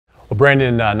Well,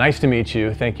 Brandon, nice to meet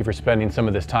you. Thank you for spending some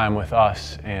of this time with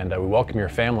us, and we welcome your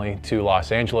family to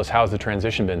Los Angeles. How's the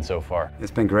transition been so far? It's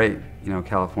been great. You know,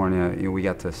 California, we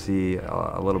got to see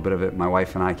a little bit of it. My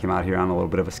wife and I came out here on a little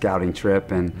bit of a scouting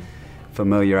trip and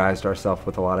familiarized ourselves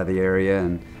with a lot of the area,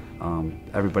 and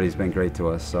everybody's been great to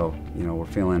us. So, you know, we're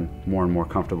feeling more and more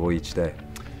comfortable each day.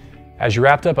 As you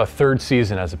wrapped up a third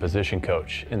season as a position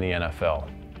coach in the NFL,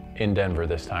 in Denver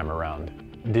this time around,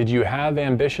 did you have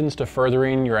ambitions to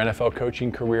furthering your NFL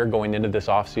coaching career going into this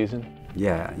offseason?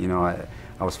 Yeah, you know,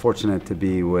 I was fortunate to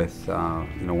be with you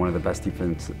know, one of the best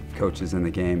defensive coaches in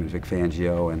the game, Vic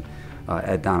Fangio and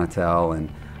Ed Donatel,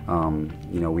 and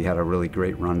you know, we had a really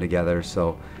great run together.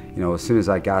 So, you know, as soon as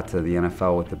I got to the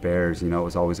NFL with the Bears, you know, it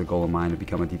was always a goal of mine to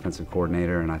become a defensive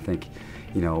coordinator, and I think,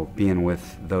 you know, being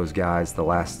with those guys the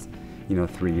last, you know,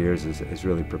 3 years has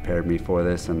really prepared me for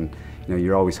this. And you know,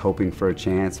 you're always hoping for a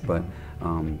chance, but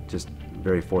just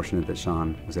very fortunate that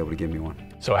Sean was able to give me one.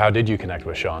 So how did you connect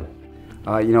with Sean?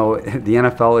 You know, the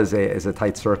NFL is a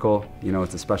tight circle. You know,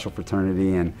 it's a special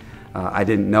fraternity, and I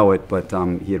didn't know it, but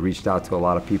he had reached out to a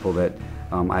lot of people that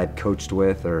I had coached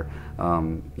with, or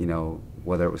you know,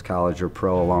 whether it was college or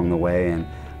pro along the way, and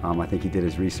I think he did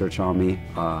his research on me,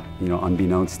 you know,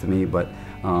 unbeknownst to me, but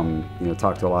you know,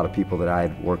 talked to a lot of people that I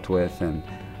had worked with, and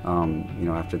you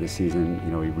know, after the season,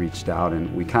 you know, he reached out,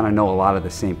 and we kind of know a lot of the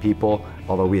same people,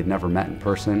 although we had never met in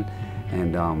person,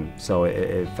 and so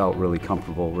it felt really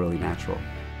comfortable, really natural.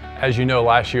 As you know,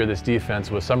 last year this defense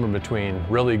was somewhere between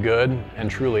really good and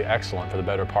truly excellent for the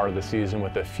better part of the season,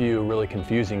 with a few really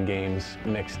confusing games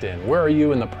mixed in. Where are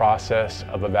you in the process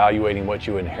of evaluating what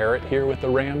you inherit here with the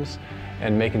Rams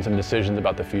and making some decisions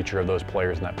about the future of those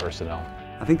players and that personnel?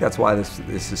 I think that's why this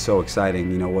is so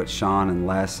exciting. You know, what Sean and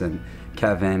Les and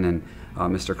Kevin and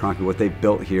Mr. Kroenke, what they've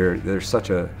built here, there's such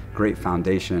a great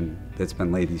foundation that's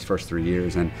been laid these first 3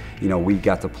 years. And you know, we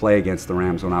got to play against the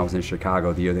Rams when I was in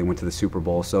Chicago the year they went to the Super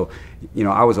Bowl. So, you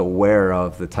know, I was aware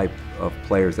of the type of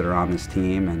players that are on this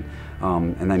team, and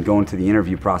then going to the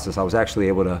interview process, I was actually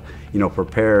able to, you know,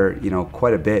 prepare, you know,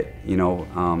 quite a bit, you know,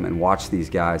 and watch these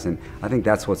guys. And I think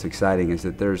that's what's exciting, is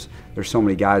that there's so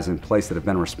many guys in place that have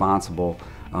been responsible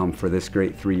for this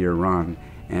great 3-year run.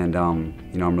 And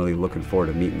you know, I'm really looking forward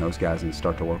to meeting those guys and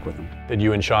start to work with them. Did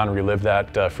you and Sean relive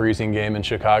that freezing game in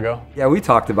Chicago? Yeah, we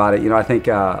talked about it. You know, I think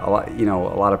a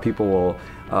lot of people will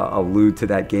allude to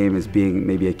that game as being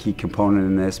maybe a key component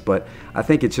in this, but I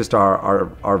think it's just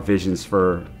our visions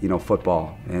for, you know,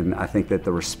 football. And I think that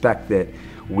the respect that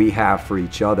we have for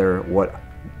each other, what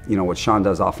Sean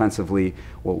does offensively,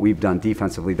 what we've done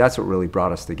defensively, that's what really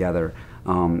brought us together.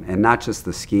 And not just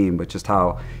the scheme, but just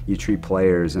how you treat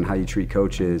players and how you treat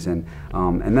coaches, and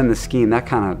then the scheme, that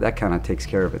kind of takes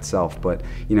care of itself. But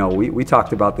you know, we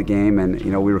talked about the game, and you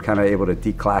know, we were kind of able to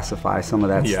declassify some of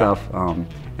that stuff,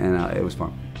 and it was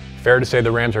fun. Fair to say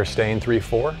the Rams are staying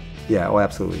 3-4? Yeah, oh,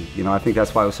 absolutely. You know, I think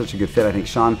that's why it was such a good fit. I think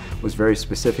Sean was very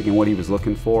specific in what he was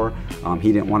looking for.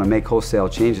 He didn't want to make wholesale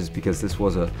changes because this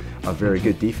was a very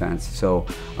good defense. So,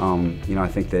 you know, I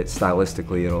think that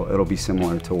stylistically it'll be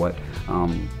similar to what,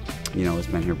 you know, has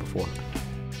been here before.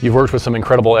 You've worked with some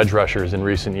incredible edge rushers in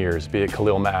recent years, be it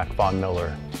Khalil Mack, Von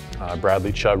Miller,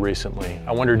 Bradley Chubb recently.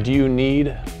 I wonder, do you need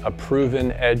a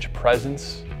proven edge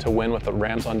presence to win with the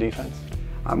Rams on defense?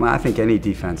 I think any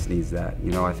defense needs that.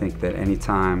 You know, I think that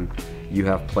anytime you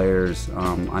have players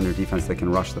on your defense that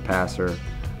can rush the passer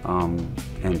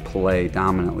and play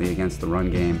dominantly against the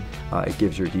run game, it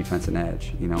gives your defense an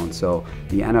edge. You know, and so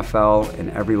the NFL,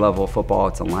 in every level of football,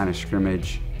 it's a line of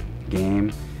scrimmage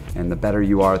game, and the better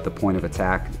you are at the point of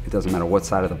attack, it doesn't matter what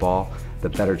side of the ball, the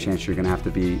better chance you're going to have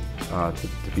to be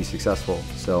successful.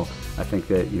 So I think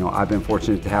that, you know, I've been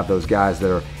fortunate to have those guys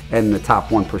that are in the top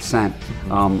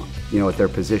 1%. You know, at their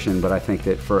position, but I think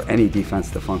that for any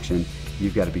defense to function,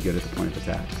 you've got to be good at the point of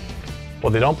attack.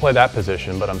 Well, they don't play that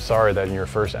position, but I'm sorry that in your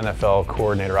first NFL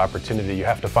coordinator opportunity, you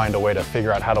have to find a way to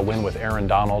figure out how to win with Aaron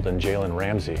Donald and Jalen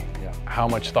Ramsey. Yeah. How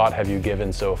much thought have you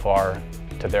given so far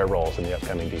to their roles in the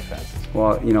upcoming defense?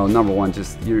 Well, you know, number one,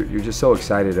 you're just so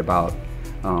excited about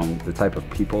the type of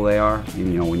people they are. You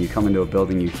know, when you come into a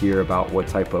building, you hear about what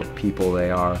type of people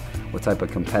they are, what type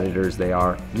of competitors they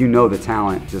are. You know the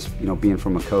talent, just, you know, being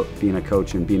a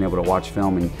coach and being able to watch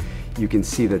film, and you can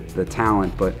see the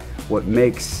talent. But what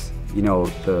makes, you know,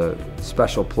 the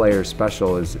special players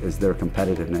special is their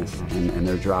competitiveness and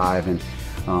their drive and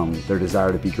their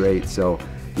desire to be great. So,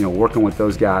 you know, working with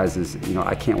those guys is, you know,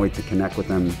 I can't wait to connect with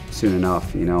them soon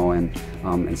enough, you know,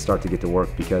 and start to get to work,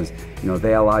 because, you know,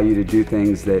 they allow you to do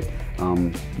things that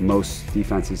most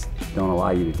defenses don't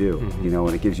allow you to do, you know,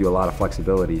 and it gives you a lot of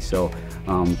flexibility. So,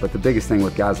 but the biggest thing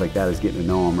with guys like that is getting to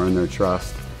know them, earn their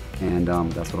trust, and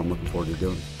that's what I'm looking forward to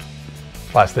doing.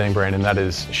 Last thing, Brandon, that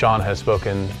is Sean has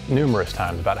spoken numerous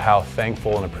times about how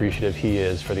thankful and appreciative he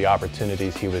is for the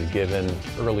opportunities he was given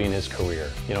early in his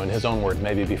career. You know, in his own words,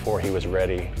 maybe before he was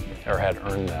ready or had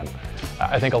earned them.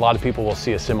 I think a lot of people will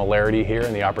see a similarity here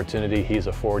in the opportunity he's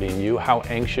affording you. How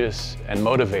anxious and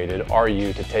motivated are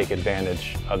you to take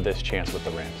advantage of this chance with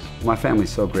the Rams? My family's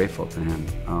so grateful to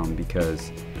him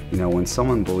because, you know, when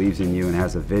someone believes in you and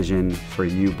has a vision for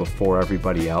you before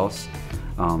everybody else,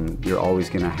 you're always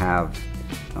going to have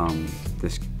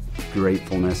this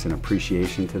gratefulness and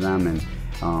appreciation to them, and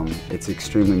it's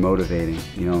extremely motivating.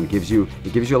 You know, it gives you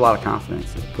a lot of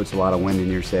confidence. It puts a lot of wind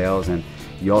in your sails, and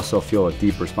you also feel a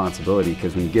deep responsibility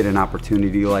because when you get an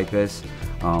opportunity like this,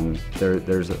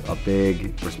 there's a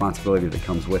big responsibility that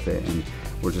comes with it, and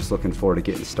we're just looking forward to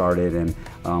getting started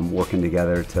and working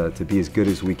together to be as good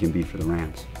as we can be for the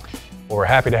Rams. Well, we're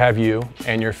happy to have you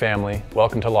and your family.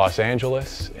 Welcome to Los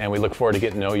Angeles, and we look forward to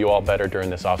getting to know you all better during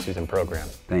this offseason program.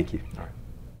 Thank you. All right.